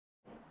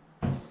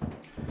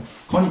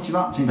こんにち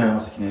は、近鉄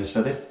山崎の吉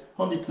田です。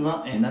本日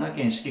は奈良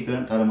県四季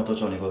郡田原本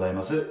町にござい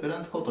ますグラ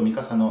ンツコート三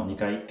笠の2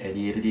階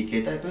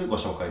 2LDK タイプご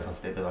紹介さ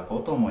せていただこ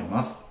うと思い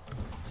ます。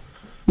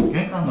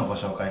玄関のご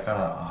紹介か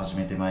ら始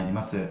めてまいり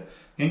ます。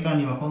玄関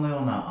にはこのよ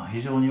うな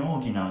非常に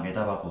大きな下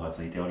駄箱が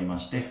ついておりま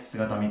して、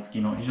姿見付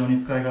きの非常に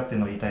使い勝手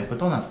のいいタイプ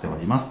となってお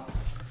ります。こ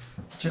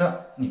ち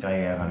ら2階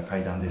へ上がる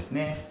階段です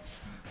ね。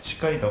しっ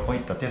かりとこうい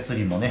った手す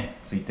りもね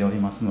ついており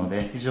ますの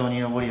で、非常に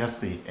登りや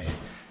すい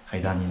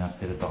階段になっ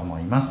ていると思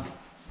います。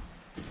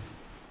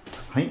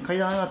はい、階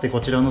段上がってこ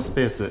ちらのス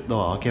ペース、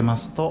ドアを開けま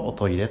すとお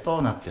トイレ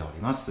となってお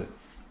ります。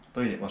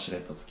トイレ、ウォシュレ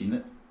ット付きの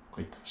こ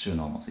ういった収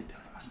納もついてお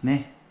ります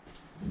ね。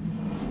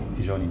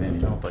非常に便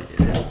利なおトイ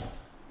レです。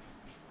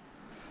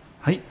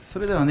はい、そ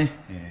れではね、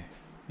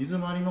水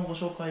回りのご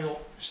紹介を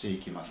してい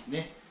きます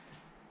ね。こ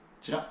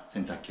ちら、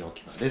洗濯機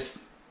置き場で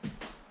す。こ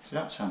ち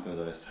ら、シャンプー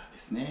ドレッサーで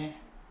すね。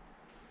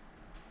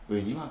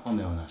上にはこ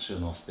のような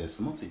収納スペー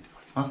スもついてお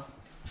ります。こ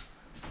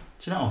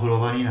ちら、お風呂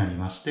場になり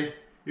まし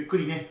て、ゆっく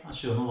りね、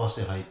足を伸ばし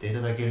て入ってい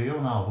ただけるよ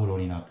うなお風呂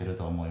になっている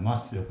と思いま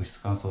す。浴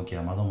室乾燥機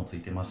や窓もつい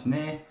てます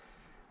ね。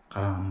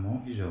カラン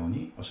も非常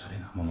におしゃれ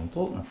なもの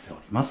となってお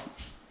ります。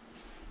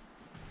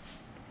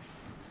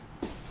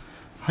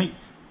はい、こ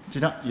ち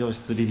ら洋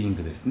室リビン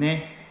グです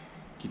ね。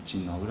キッチ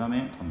ンの裏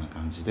面こんな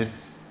感じで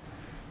す。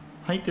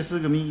入ってす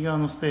ぐ右側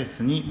のスペー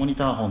スにモニ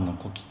ター本の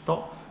子機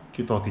と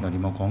給湯器のリ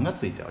モコンが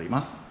ついておりま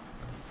す。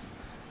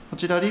こ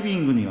ちらリビ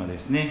ングにはで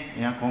すね、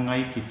エアコンが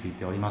1機つい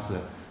ております。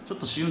ちょっ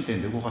と試運転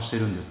で動かして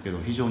るんですけど、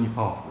非常に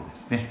パワフルで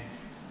すね。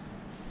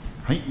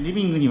はい、リ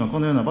ビングにはこ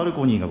のようなバル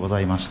コニーがござ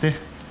いまして、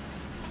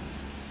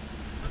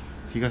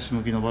東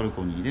向きのバル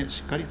コニーで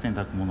しっかり洗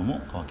濯物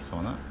も乾きそ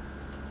うな、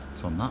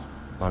そんな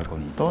バルコ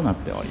ニーとなっ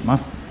ておりま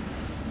す。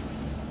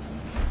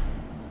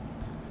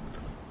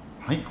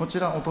はい、こち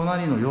らお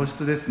隣の洋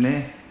室です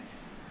ね。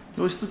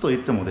洋室と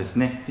いってもです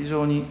ね、非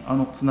常に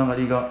つなが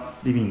りが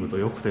リビングと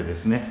良くてで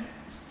すね、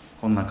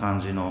こんな感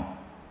じの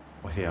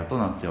お部屋と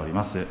なっており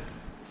ます。こ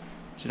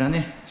ちら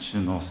ね、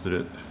収納す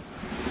るこ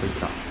ういっ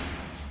た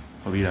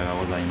扉が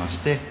ございまし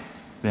て、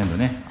全部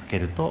ね開け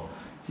ると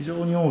非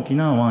常に大き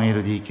な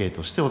 1LDK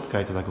としてお使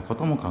いいただくこ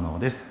とも可能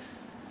です。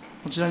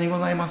こちらにご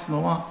ざいます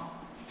のは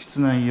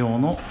室内用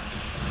の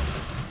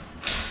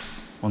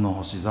物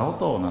干し竿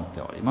となっ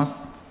ておりま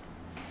す。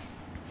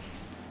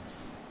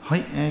は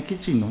い、キッ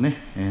チンのね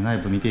内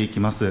部見ていき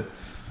ます。こ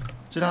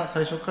ちら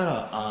最初か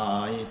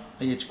ら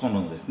IH コン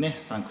ロのですね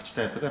3口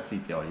タイプがつい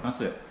ておりま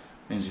す。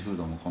レンジフー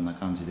ドもこんな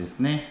感じです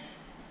ね。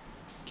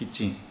キッ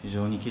チン非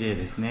常に綺麗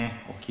です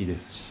ね。大きいで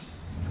すし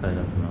使い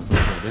勝手も良さ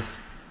そうです。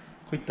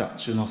こういった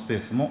収納スペー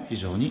スも非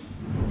常に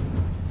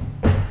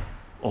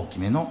大き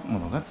めのも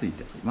のがつい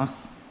ておりま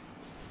す。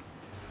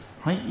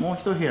はい、もう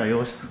一部屋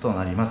洋室と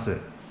なります。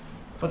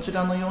こち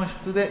らの洋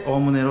室でおお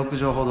むね6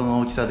畳ほどの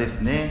大きさで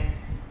すね。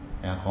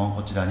エアコン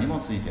こちらにも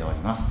ついており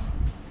ます。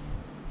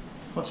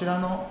こちら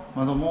の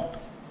窓も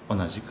同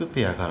じく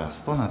ペアガラ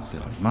スとなってお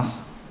りま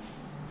す。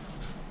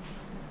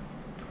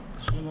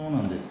収納な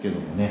んですけど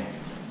も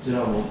ね、こち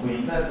らはウォーク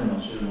インタイプの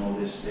収納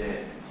でし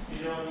て、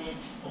非常に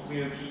奥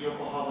行き、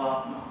横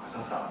幅、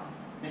高さ、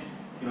ね、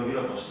広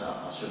々とし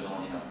た収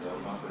納になってお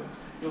ります。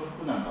洋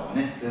服なんかを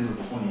ね、全部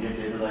ここに入れ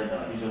ていただいた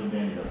ら非常に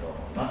便利だと思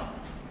います。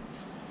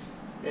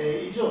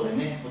以上で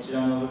ね、こち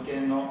らの物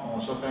件の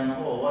紹介の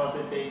方を終わら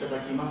せていただ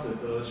きま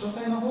す。詳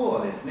細の方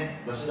はです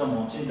ね、私ど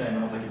も賃貸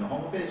の先のホ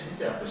ームページに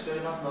てアップしてお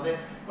りますので、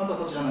また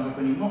そちらの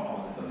確認も合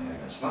わせてお願い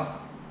いたしま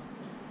す。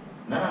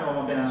奈良の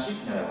おもてなし、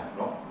奈良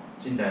心。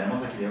賃貸の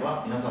先で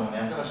は皆様の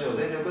家探しを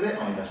全力で応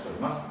援いたしており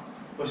ます。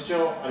ご視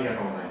聴ありが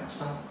とうございまし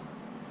た。